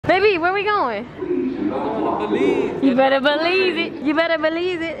Baby, where we going? Belize. You better believe it. You better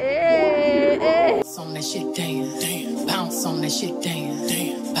believe it. Bounce on that shit, damn, damn. Bounce on that shit, damn,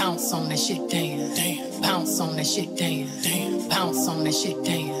 damn. Bounce on that shit, damn, damn. Bounce on that shit, damn, damn. Bounce on that shit,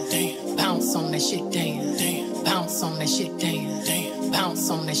 damn, damn. Bounce on that shit, damn, damn. Bounce on that shit, damn, damn.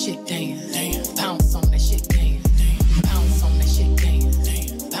 Bounce on that shit, damn, damn. Bounce on that shit, damn, damn. Bounce on that shit, damn,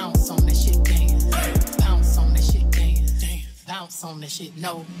 damn. Bounce on that shit, damn, damn. Bounce on that shit, damn, damn. Bounce on that shit,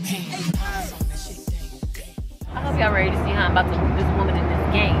 no hands. Bounce on that shit, damn, damn. I hope y'all ready to see how I'm about to move this woman in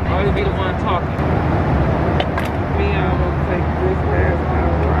this game. Always be the one talking. Me, I'm gonna take this ass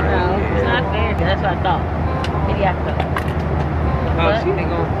out right No, it's here. not fair. That's what I thought. Maybe I thought. Oh, What? she ain't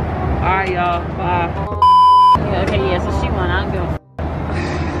gonna. Alright, y'all. Bye. Yeah, okay, yeah, so she won. I don't give a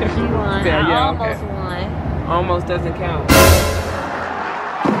f. She won. Yeah, I yeah, almost okay. won. Almost doesn't count.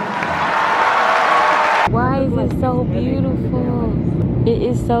 Why is it so beautiful? It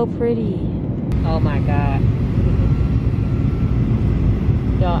is so pretty. Oh my god.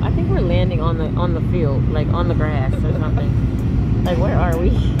 Y'all, I think we're landing on the field, like on the grass or something. Like, where are we?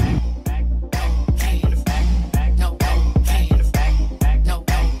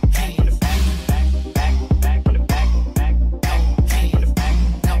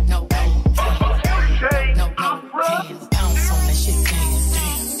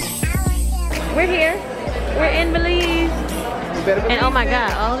 We're here. We're in Belize. And oh my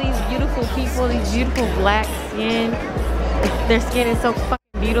god, all these beautiful people, these beautiful black skin. Their skin is so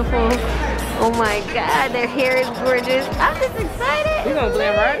fucking beautiful. Oh my god, their hair is gorgeous. I'm just excited. We're gonna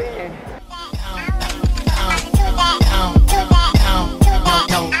blend right in.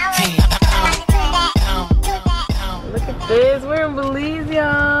 Look at this. We're in Belize,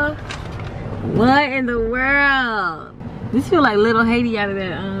 y'all. What in the world? This feel like Little Haiti out of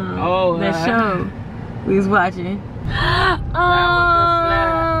that that show we was watching.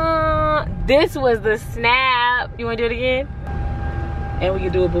 This was the snap. You wanna do it again? And we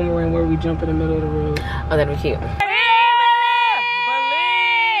can do a boomerang where we jump in the middle of the road. Oh, that'd be cute. Belize!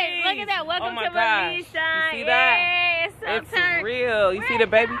 Look at that. Welcome Oh my to gosh. Belize time. You see that? Yeah, it's so It's turned. real. You see the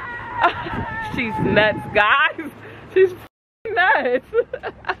baby? She's nuts, guys. She's nuts.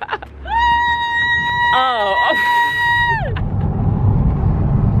 Oh.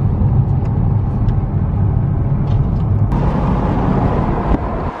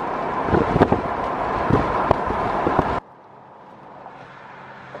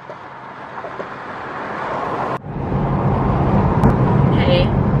 Hey.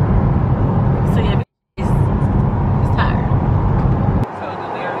 So yeah, it's tired. So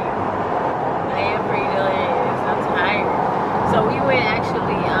delirious. I am pretty delirious. I'm tired. So we went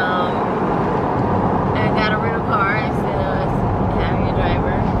actually and got a rental car instead of us having a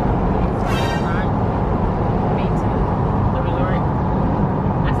driver. To the restaurant. Me too. The resort.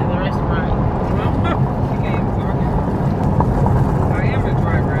 I said the restaurant. I am a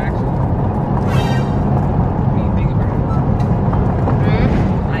driver, actually. When you think about it.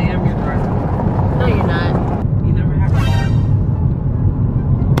 I am your driver. No, you're not. You never have to.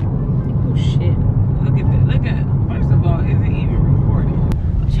 Oh shit. Look at that. Look at. First of all, is it even recording?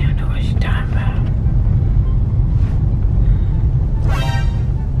 She don't know what she's talking about.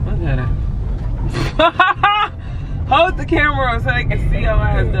 Look at her. Hold the camera so they can see how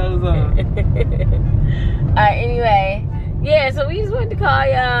ass those on. Alright, anyway. Yeah, so we just wanted to call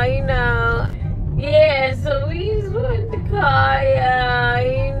y'all, you know. Yeah, so we just wanted to call y'all,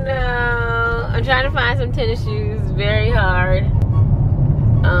 you know. I'm trying to find some tennis shoes. Very hard.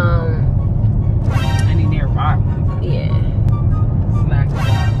 I need near rock. Yeah. Snack.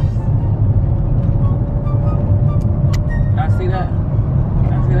 Y'all see that?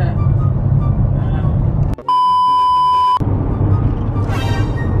 Y'all see that?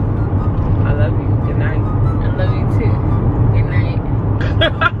 I love you. Good night. I love you too. Good night.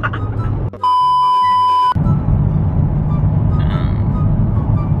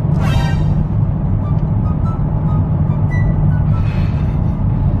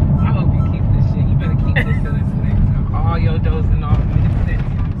 I hope you keep this shit. You better keep this to this next time. All your dozing off minutes.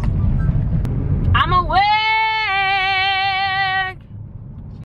 I'm awake.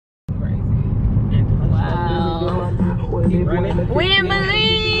 Crazy. Wow. We in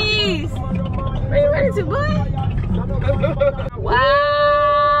Belize. Where you ready to, boy? Wow.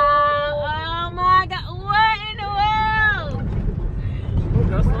 Oh my god. What in the world?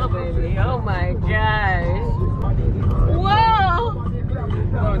 Go slow, baby. Oh my gosh. Whoa.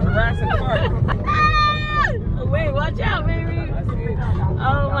 Going Jurassic Park. Ah! Wait, watch out, baby. I see it.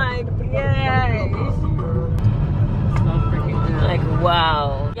 Oh my gosh. So freaking good. Like,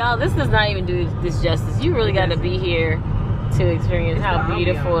 wow. Y'all, this does not even do this justice. You really got to be here to experience how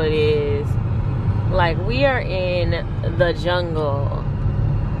beautiful it is. Like, we are in the jungle.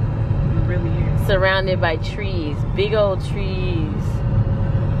 It really is. Surrounded by trees, big old trees,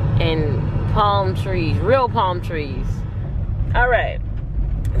 and palm trees, real palm trees. All right.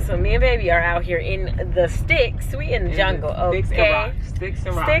 So me and baby are out here in the sticks. We in the jungle, okay? Sticks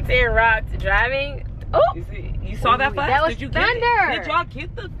and rocks. Sticks and rocks. Driving. Oh, you saw that flash? That was Did you thunder. Get it? Did y'all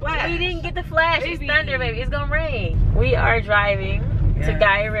get the flash? We didn't get the flash. Baby. It's thunder, baby. It's gonna rain. We are driving to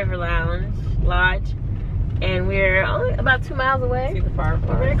Gaia River Lodge, and we're only about 2 miles away. See the fireflies?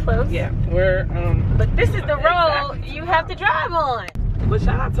 We're very close. Yeah, we're But this is the road exactly you have to drive on. But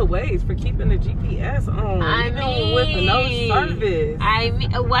shout out to Waze for keeping the GPS on. Even with the no service.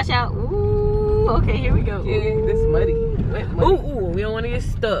 Watch out. Ooh, okay, here we go. Yeah, this muddy. Ooh, we don't want to get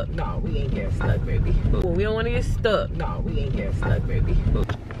stuck. No, we ain't getting stuck, baby. Ooh, we don't want to get stuck. No, we ain't getting stuck, baby.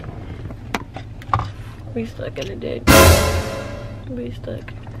 We stuck in the ditch. We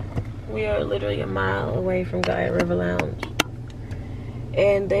stuck. We are literally a mile away from Gaia River Lounge.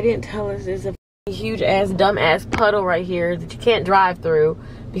 And they didn't tell us there's a huge ass, dumb ass puddle right here that you can't drive through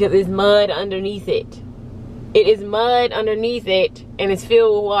because there's mud underneath it. It is mud underneath it and it's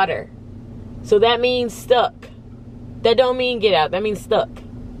filled with water. So that means stuck. That don't mean get out. That means stuck.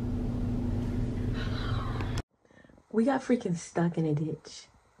 We got freaking stuck in a ditch.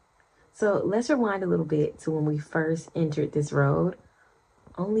 So let's rewind a little bit to when we first entered this road.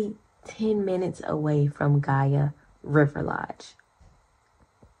 Only 10 minutes away from Gaia River Lodge.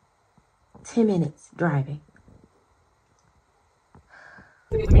 10 minutes driving.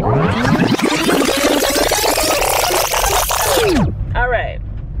 All right.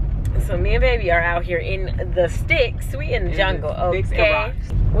 So me and baby are out here in the sticks. We in the jungle, okay?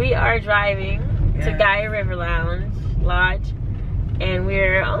 We are driving to Gaia River Lodge, and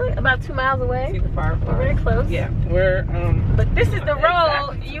we're only about 2 miles away. See the fireflies? We're very close. Yeah, we're But this is the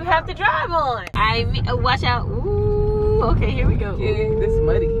road you have to drive on. Watch out. Ooh, okay, here we go. Yeah, this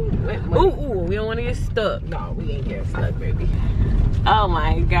muddy. Ooh, we don't want to get stuck. No, we ain't getting stuck, baby. Oh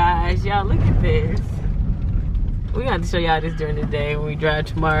my gosh, y'all, look at this. We got to show y'all this during the day when we drive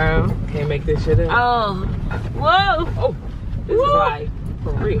tomorrow. Can't make this shit up. Oh, whoa. Oh, this is like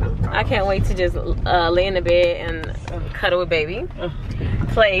for real. I can't wait to just lay in the bed and cuddle with baby.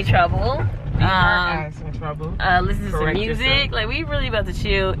 Play Trouble. In trouble. Listen to some music. Yourself. Like, we really about to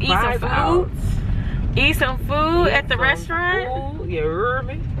chill. Eat Vibe some out. food. Eat some food at the restaurant. Food. You heard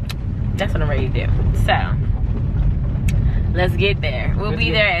me? That's what I'm ready to do. So, let's get there. We'll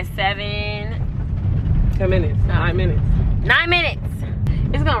be there at 7. 10 minutes. 9 minutes. 9 minutes.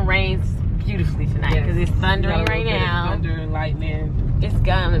 It's gonna rain beautifully tonight because it's thundering right now. Thunder and lightning. It's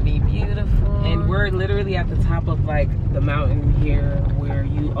gonna be beautiful. And we're literally at the top of like the mountain here where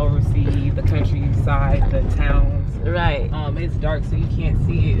you oversee the countryside, the towns. Right. It's dark so you can't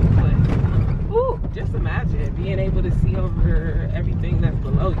see it, but ooh, just imagine being able to see over everything that's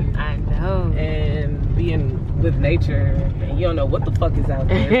below you. I know. And being with nature and you don't know what the fuck is out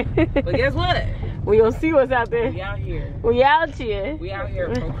there. But guess what? We gonna see what's out there. We out here. We out here. We out here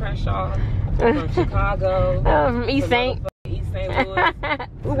from Crenshaw, from Chicago, from East St. Louis.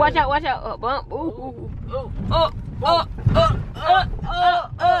 Watch out, watch out. Bump. Ooh.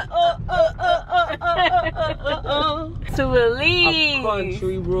 To Belize. A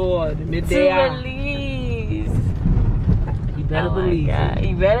country road, midday to hour. Belize. You better believe it.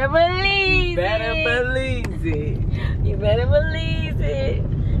 You better believe You better believe it. You better believe it.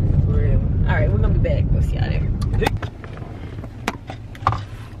 For real. Alright, we're gonna be back. We'll see y'all there.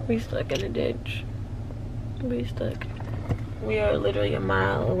 We stuck in a ditch. We stuck. We are literally a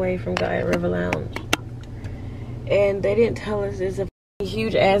mile away from Gaia River Lounge. And they didn't tell us there's a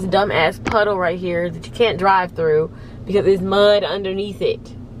huge ass, dumb ass puddle right here that you can't drive through because there's mud underneath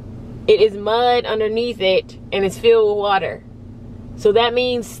it. It is mud underneath it and it's filled with water. So that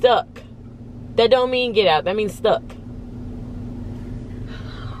means stuck. That don't mean get out. That means stuck.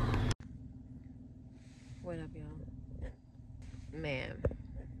 What up, y'all? Man.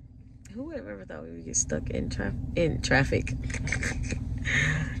 Who would have ever thought we would get stuck in traffic?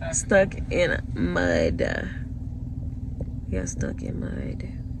 Stuck in mud. We got stuck in mud.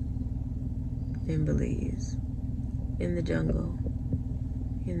 In Belize. In the jungle.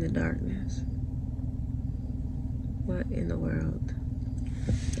 In the darkness. What in the world?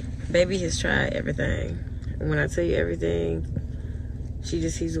 Baby has tried everything. And when I tell you everything, she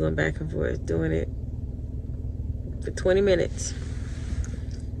just keeps going back and forth, doing it for 20 minutes.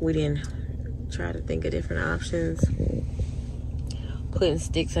 We didn't try to think of different options. Putting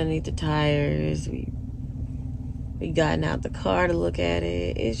sticks underneath the tires. We gotten out the car to look at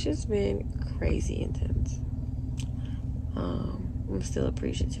it. It's just been crazy intense. I'm still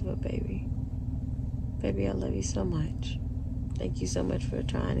appreciative of baby. Baby, I love you so much. Thank you so much for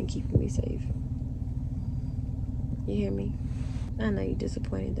trying and keeping me safe. You hear me? I know you're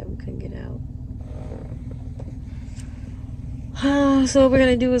disappointed that we couldn't get out. So what we're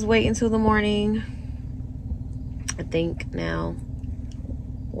gonna do is wait until the morning. I think now.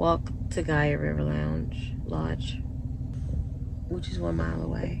 Walk to Gaia River Lodge, which is 1 mile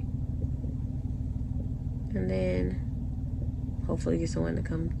away. And then hopefully get someone to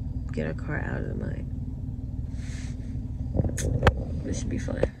come get our car out of the mud. This should be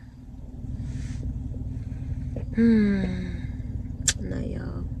fun. Night,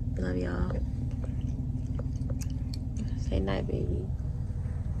 y'all. Love y'all. Say night, baby.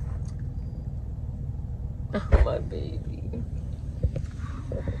 Oh, my baby.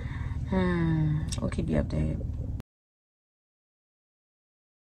 I'll keep you updated. Oh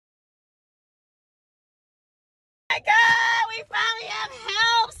my God, we finally have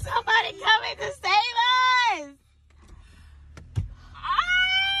help! Somebody coming to save us!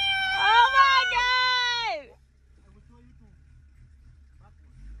 Oh my God!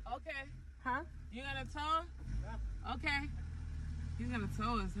 Okay. Huh? You gonna tow? Yeah. Okay. He's gonna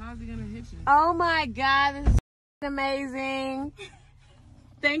tow us. How's he gonna hit you? Oh my God, this is amazing.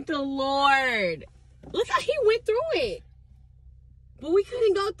 Thank the Lord. Look how he went through it. But we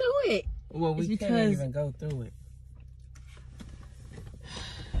couldn't go through it. Well, we couldn't even go through it.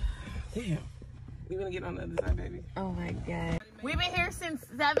 Damn. We gonna get on the other side, baby. Oh my God. We've been here since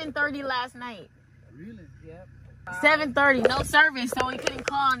 7:30 last night. Really? Yep. 7:30, no service, so we couldn't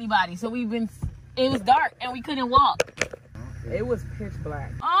call anybody. So it was dark and we couldn't walk. It was pitch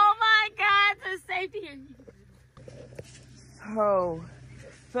black. Oh my God, the safety here.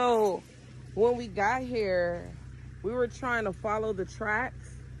 So when we got here, we were trying to follow the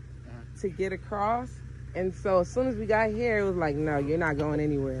tracks to get across. And so as soon as we got here, it was like, no, you're not going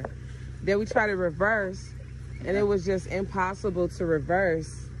anywhere. Then we tried to reverse, and it was just impossible to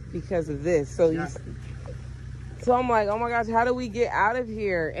reverse because of this. So I'm like, oh my gosh, how do we get out of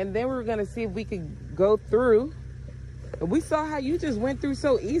here? And then we were gonna see if we could go through. We saw how you just went through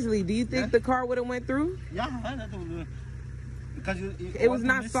so easily. Do you think the car would have went through? Yeah, because it was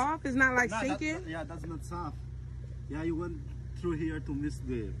not soft. It's not like sinking. That's not soft. Yeah, you went through here to miss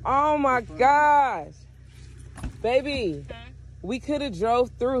the. Oh my gosh, baby. We could have drove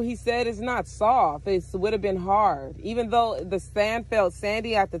through. He said it's not soft. It would have been hard. Even though the sand felt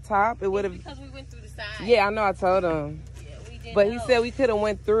sandy at the top, it would have. Because we went through the side. Yeah, I know. I told him. Yeah, we did. But he said we could have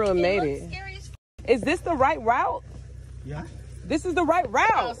went through and made it. Scary as Is this the right route? Yeah. This is the right route.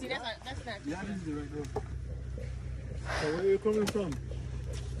 Oh, see, that's not. Yeah, this is the right road. So where are you coming from?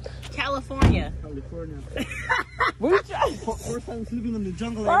 California. California. We just First time sleeping in the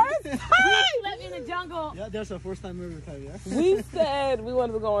jungle. first We time. slept in the jungle. Yeah, there's our first time every time. Yeah. We said we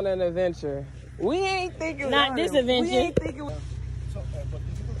wanted to go on an adventure. We ain't thinking. Not this adventure. We ain't thinking.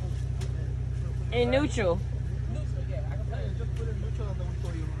 In neutral. Just put it in neutral and then we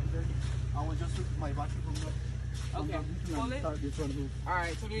put you on there. I will just put my battery from the. Okay. Pull it. Start this one. All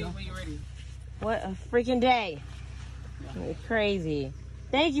right. Tell me when you're ready. What a freaking day. It's crazy.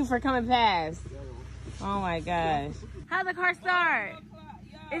 Thank you for coming past. Oh my gosh. How'd the car start?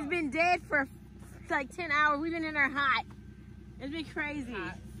 It's been dead for like 10 hours. We've been in there hot. It's been crazy.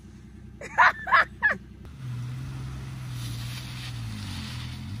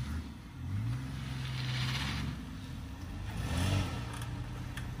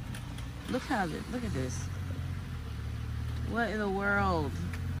 Look at this. What in the world?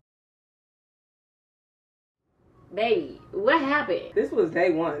 Baby, what happened? This was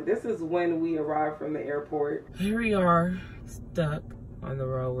day one. This is when we arrived from the airport. Here we are, stuck on the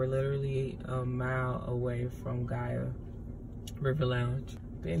road. We're literally a mile away from Gaia River Lounge.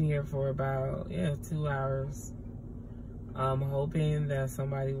 Been here for about, 2 hours. I'm hoping that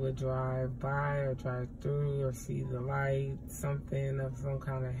somebody would drive by or drive through or see the light, something of some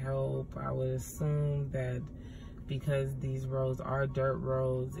kind of help. I would assume that because these roads are dirt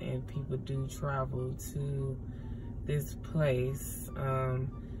roads and people do travel to this place,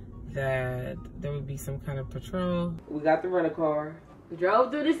 that there would be some kind of patrol. We got the rental car. We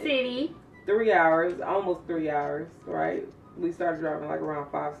drove through the city. 3 hours, almost 3 hours, right? We started driving like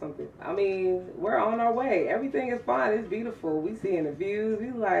around 5 something. I mean, we're on our way. Everything is fine. It's beautiful. We seeing the views. We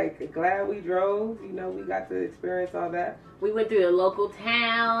like glad we drove. You know, we got to experience all that. We went through a local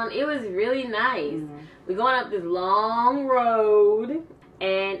town. It was really nice. We're going up this long road.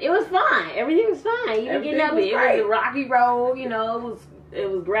 And it was fine. Everything was fine. Even getting up, it was a rocky road, you know, it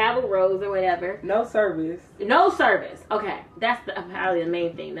was gravel roads or whatever. No service. No service. Okay. That's probably the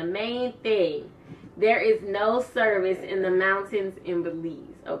main thing. The main thing there is no service in the mountains in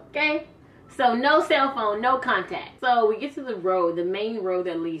Belize, okay? So no cell phone, no contact. So we get to the road, the main road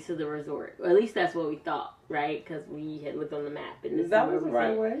that leads to the resort. Or at least that's what we thought, right? Because we had looked on the map. And that was the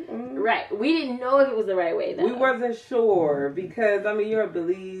right way. Mm-hmm. Right. We didn't know if it was the right way, though. We wasn't sure because, I mean, you're in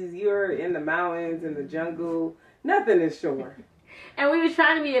Belize, you're in the mountains, in the jungle. Nothing is sure. And we were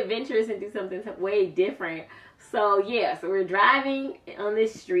trying to be adventurous and do something way different. So, yeah, so we're driving on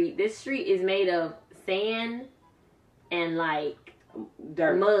this street. This street is made of sand and, like,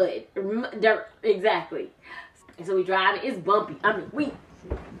 dirt. Mud. Dirt, exactly. And so we drive. It's bumpy. I mean,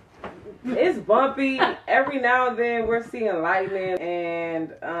 it's bumpy. Every now and then we're seeing lightning.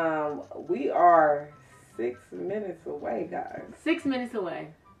 And we are 6 minutes away, guys. 6 minutes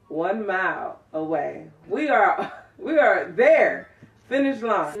away. 1 mile away. We are there. Finish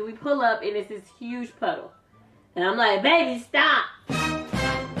line. So we pull up and it's this huge puddle. And I'm like, baby, stop.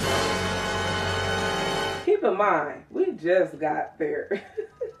 Keep in mind, we just got there.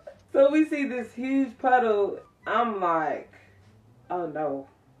 So we see this huge puddle. I'm like, oh no,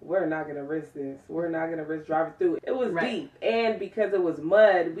 we're not going to risk this. We're not going to risk driving through it. It was deep. And because it was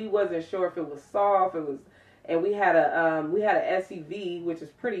mud, we wasn't sure if it was soft. And we had a SUV, which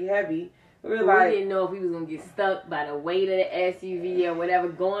is pretty heavy. We didn't know if we was going to get stuck by the weight of the SUV or whatever,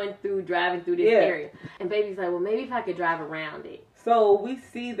 driving through this area. And baby's like, well, maybe if I could drive around it. So we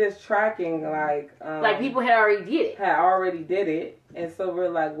see this tracking like people had already did it. And so we're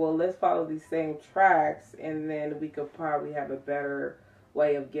like, well, let's follow these same tracks and then we could probably have a better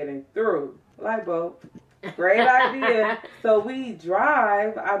way of getting through. Light bulb. Great idea. So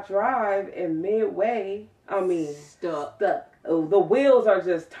I drive and midway, stuck. Oh, the wheels are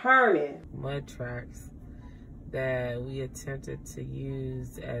just turning. Mud tracks that we attempted to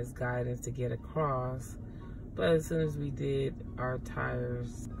use as guidance to get across. But as soon as we did, our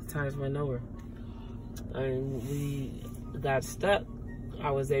tires went nowhere. And we got stuck. I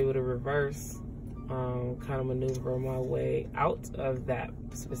was able to reverse, kind of maneuver my way out of that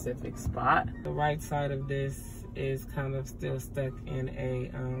specific spot. The right side of this is kind of still stuck in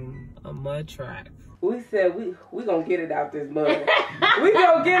a mud track. We said we gonna get it out this mud. We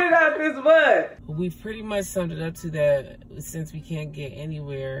gonna get it out this mud. We pretty much summed it up to that. Since we can't get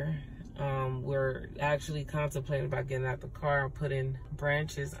anywhere, we're actually contemplating about getting out the car and putting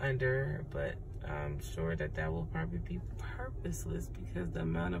branches under, but I'm sure that will probably be purposeless because the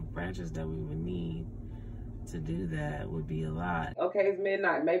amount of branches that we would need to do that would be a lot. Okay, it's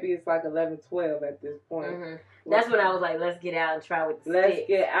midnight. Maybe it's like 11, 12 at this point. Mm-hmm. That's when I was like, let's get out and try with the Let's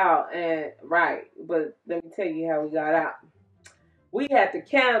get out. And right. But let me tell you how we got out. We had to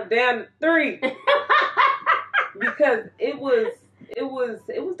count down to 3. Because it was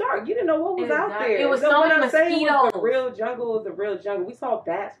dark. You didn't know what was out there. It was so many mosquitoes. It was a real jungle. It was a real jungle. We saw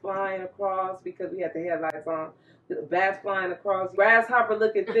bats flying across because we had the headlights on. Bats flying across. Grasshopper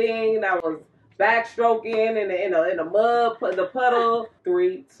looking thing that was backstroking in the mud, the puddle.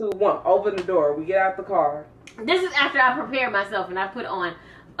 3, 2, 1. Open the door. We get out the car. This is after I prepared myself and I put on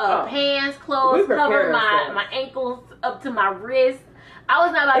pants, clothes, covered my ankles up to my wrists. I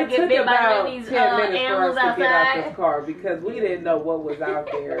was not about to get bit by none of these animals outside. To get out this car because we didn't know what was out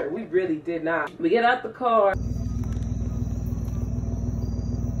there. We really did not. We get out the car.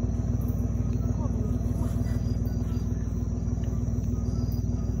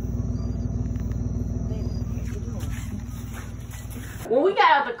 When we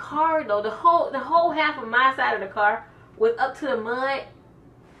got out the car, though, the whole half of my side of the car was up to the mud.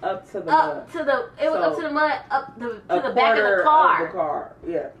 Up to the mud. Up to the mud, up to the back of the car. Of the car,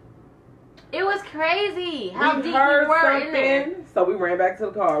 yeah. It was crazy how deep we were in there. So we ran back to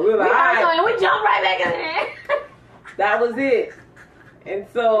the car. We were like, and we jumped right back in there. That was it. And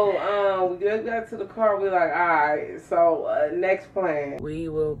so we just got to the car. We were like, all right, so next plan. We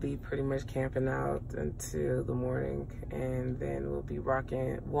will be pretty much camping out until the morning, and then we'll be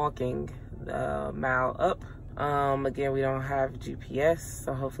walking the mile up. Again, we don't have GPS,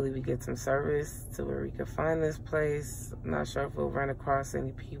 so hopefully we get some service to where we can find this place. I'm not sure if we'll run across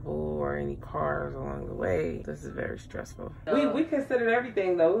any people or any cars along the way. This is very stressful. We considered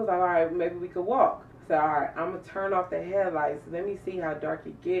everything though. We was like, all right, maybe we could walk. So, all right, I'm gonna turn off the headlights. Let me see how dark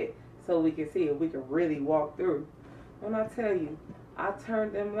it get so we can see if we can really walk through. When I tell you, I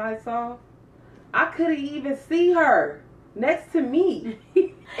turned them lights off, I couldn't even see her next to me.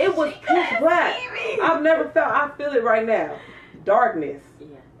 It was pitch black. I've never felt, I feel it right now. Darkness. Yeah.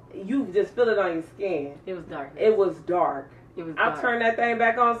 You just feel it on your skin. It was dark. It was dark. It was dark. I turned that thing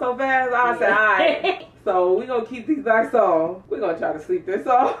back on so fast, I said, all right. So we're going to keep these lights on. We're going to try to sleep this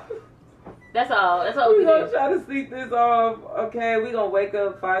off. That's all We're going to try to sleep this off. Okay, we're going to wake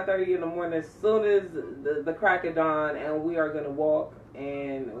up 5:30 in the morning as soon as the crack of dawn, and we are going to walk,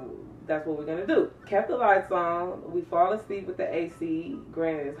 and that's what we're going to do. Kept the lights on. We fall asleep with the AC.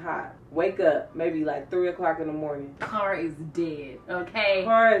 Granted, it's hot. Wake up maybe like 3 o'clock in the morning. Car is dead, okay?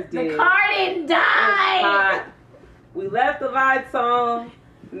 Car is dead. The car didn't die. It's hot. We left the lights on.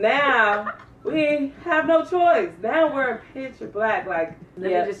 Now we have no choice. Now we're in pitch black. Like,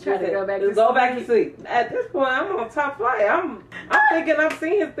 Let me just try to go back to sleep. Go back to sleep. At this point, I'm on top flight. I'm thinking I'm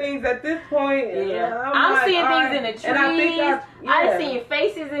seeing things at this point. Yeah, I'm like, seeing things in the trees. And I seen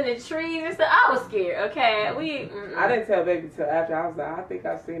faces in the trees and stuff. I was scared. Okay, I didn't tell baby till after. I was like, I think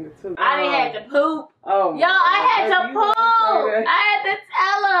I've seen it too. I didn't have to poop. Oh, y'all, I had to poop. I had to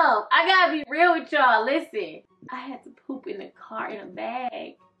tell them. I gotta be real with y'all. Listen, I had to poop in the car in a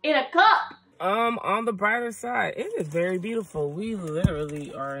bag, in a cup. On the brighter side, it is very beautiful. We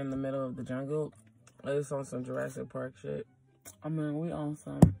literally are in the middle of the jungle. It's on some Jurassic Park shit. I mean, we on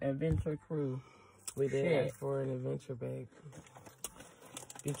some adventure cruise. We did ask for an adventure bag.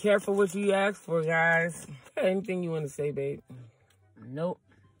 Be careful what you ask for, guys. Anything you want to say, babe? Nope.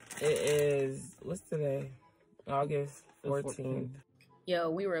 It is, what's today? August 14th. Yo,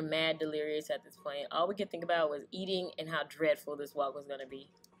 we were mad delirious at this point. All we could think about was eating and how dreadful this walk was gonna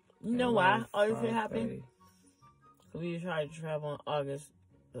be. You know why all this could happen? We tried to travel on August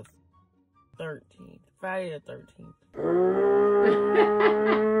the 13th. Friday the 13th.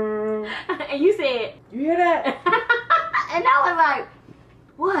 And you said, you hear that? And I was like,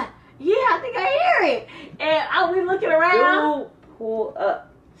 what? Yeah, I think I hear it. And we looking around. Dude, pull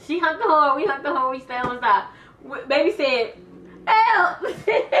up. She hunked the horn. We hunked the horn. We stayed on the stop. Baby said, help.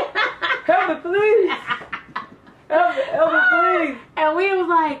 Help me, please. Help me, please. And we was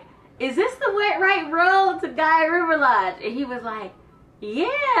like, is this the right road to Guy River Lodge? And he was like,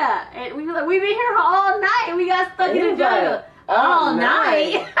 yeah. And we were like, we've been here all night and we got stuck in the jungle. Like, all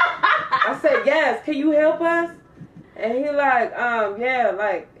night. I said, yes, can you help us? And he like, yeah,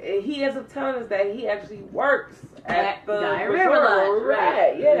 like, he ends up telling us that he actually works at the Guy River Lodge.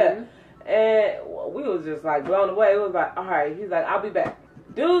 Right, yeah. And we was just like blown away. It was like, all right. He's like, I'll be back.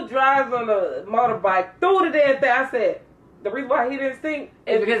 Dude drives on a motorbike through the damn thing. I said, the reason why he didn't sink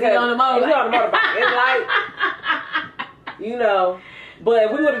is because he's on the motorbike. He's on the motorbike. It's like, you know, but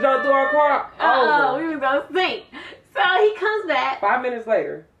if we would have drove through our car, we was gonna sink. So he comes back 5 minutes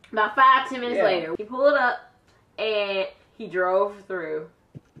later. About 5-10 minutes later, he pulled up and he drove through.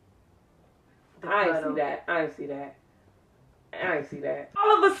 I ain't see that.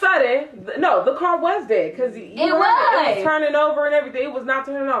 All of a sudden, no, the car was dead because it was turning over and everything. It was not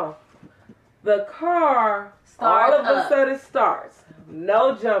turning off. The car all of a sudden starts.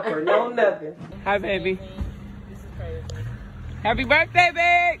 No jumper, no nothing. Hi, baby. This is crazy. Happy birthday,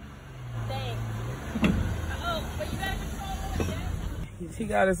 babe. Thanks. But you got control. He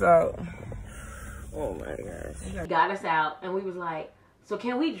got us out. Oh my gosh. Got us out, and we was like, so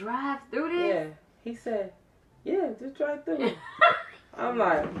can we drive through this? Yeah. He said, yeah, just drive through. I'm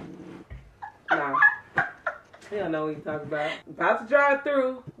like, nah. He don't know what he's talking about. About to drive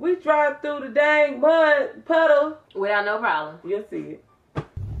through. We drive through the dang mud puddle. Without no problem. You'll see it.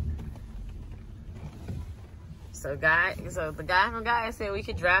 So the guy from Gaia said we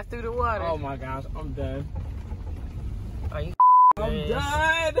could drive through the water. Oh my gosh, I'm done. Are you I'm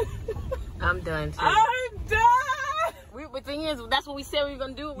done. I'm done too. I'm done. But the thing is, that's what we said we were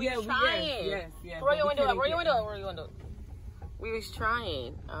gonna do. We was trying. Yes. Roll your window up. Roll your window up. Roll your window up. We was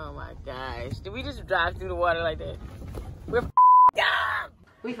trying. Oh my gosh. Did we just drive through the water like that? We're dumb.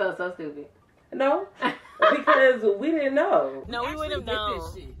 We felt so stupid. No, because we didn't know. No, we wouldn't have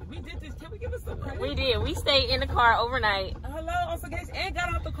known. We did this. Can we give us some credit? We did. We stayed in the car overnight. Hello, also guys, and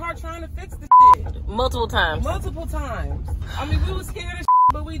got out the car trying to fix the shit. Multiple times. I mean, we were scared as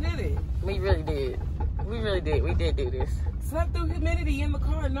but we did it. We really did. We really did. We did do this. Slept through humidity in the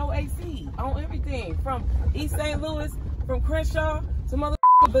car, no AC, on everything. From East St. Louis, from Crenshaw to mother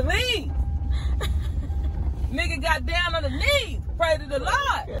Belize. Nigga got down on the knees, prayed to the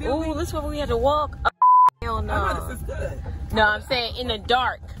Lord. Ooh, this is where we had to walk. Oh, hell no. I know this is good. No, I'm saying in the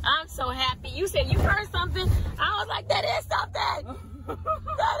dark. I'm so happy. You said you heard something. I was like, that is something.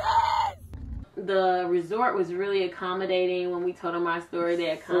 That is. The resort was really accommodating when we told them our story.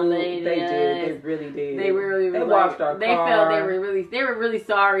 They accommodated us. They really did. They really They washed our car. They felt they were really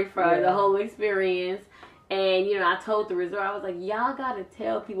sorry for the whole experience. And, you know, I told the resort, I was like, y'all got to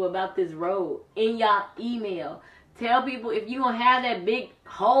tell people about this road in y'all email. Tell people if you going to have that big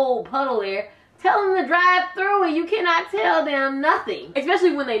hole puddle there, tell them to drive through and you cannot tell them nothing.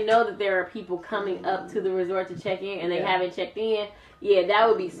 Especially when they know that there are people coming up to the resort to check in and they haven't checked in. Yeah, that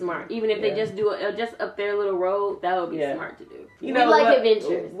would be smart. Even if they just do it just up their little road, that would be smart to do. You know, we like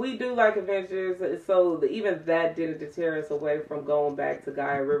adventures. We do like adventures, so even that didn't deter us away from going back to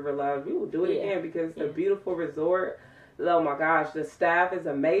Gaia River Lodge. We will do it again because it's a beautiful resort. Oh my gosh, the staff is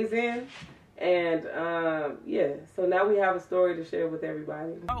amazing. And so now we have a story to share with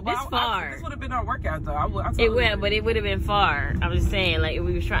everybody. It's far. This would have been our workout though. It would, but it would have been far. I was saying, like,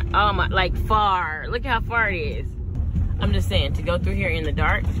 we was trying. Oh my, like far. Look how far it is. I'm just saying, to go through here in the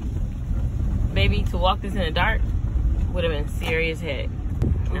dark, baby, to walk this in the dark would have been serious head.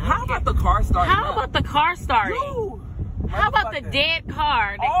 How about the car starting? How about the car starting? Yo, how about the dead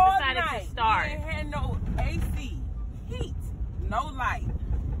car that all decided night, to start? We ain't had no AC, heat, no light,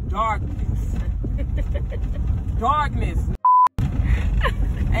 darkness. Darkness.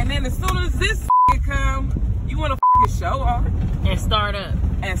 And then as soon as this come, you want to show off. And start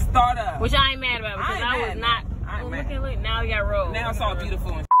up. Which I ain't mad about because I was not. Look, now we got road. Now it's all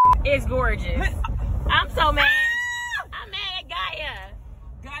beautiful and it's gorgeous. I'm so mad. I'm mad at Gaia.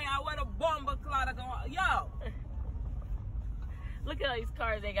 Gaia, what a bomba clotta go on. Yo. Look at all these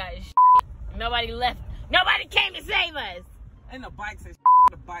cars they got and Nobody left. Nobody came to save us. And the bikes and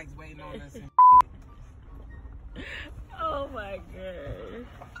the bikes waiting on us and Oh my god.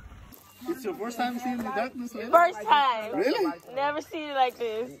 It's your first time seeing the darkness? First time. Really? Never seen it like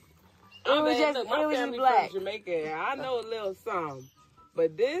this. It was just black. From Jamaica. I know a little something,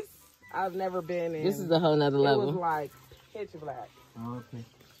 but this I've never been in. This is a whole nother level. It was like pitch black. Oh, okay.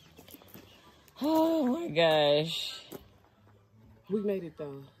 Oh my gosh. We made it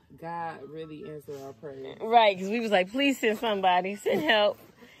though. God really answered our prayers. Right, because we was like, please send somebody, send help.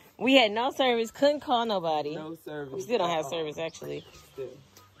 We had no service, couldn't call nobody. No service. We still don't have service actually. Still.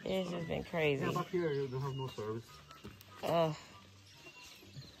 It's just been crazy. Yeah, up here you don't have no service. Oh.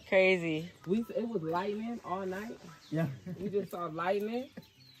 Crazy. It was lightning all night. Yeah. We just saw lightning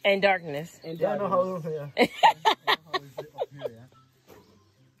and darkness. Yeah, I know how yeah.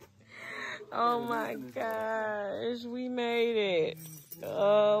 Oh my gosh, we made it.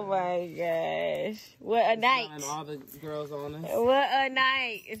 Oh my gosh. What a night. All the girls on us. What a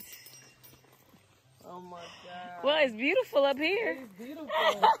night. Oh my God. Well, it's beautiful up here. It's beautiful.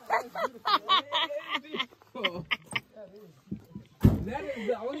 It's beautiful. That is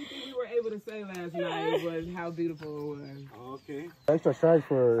the only thing we were able to say last night was how beautiful it was. Okay. Extra charge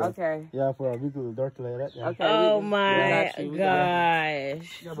for for a vehicle dark like that. Yeah. Okay. Oh my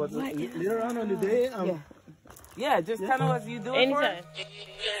gosh. Yeah, but later on the day, just tell us you do it for us.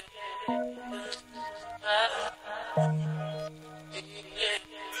 Anytime.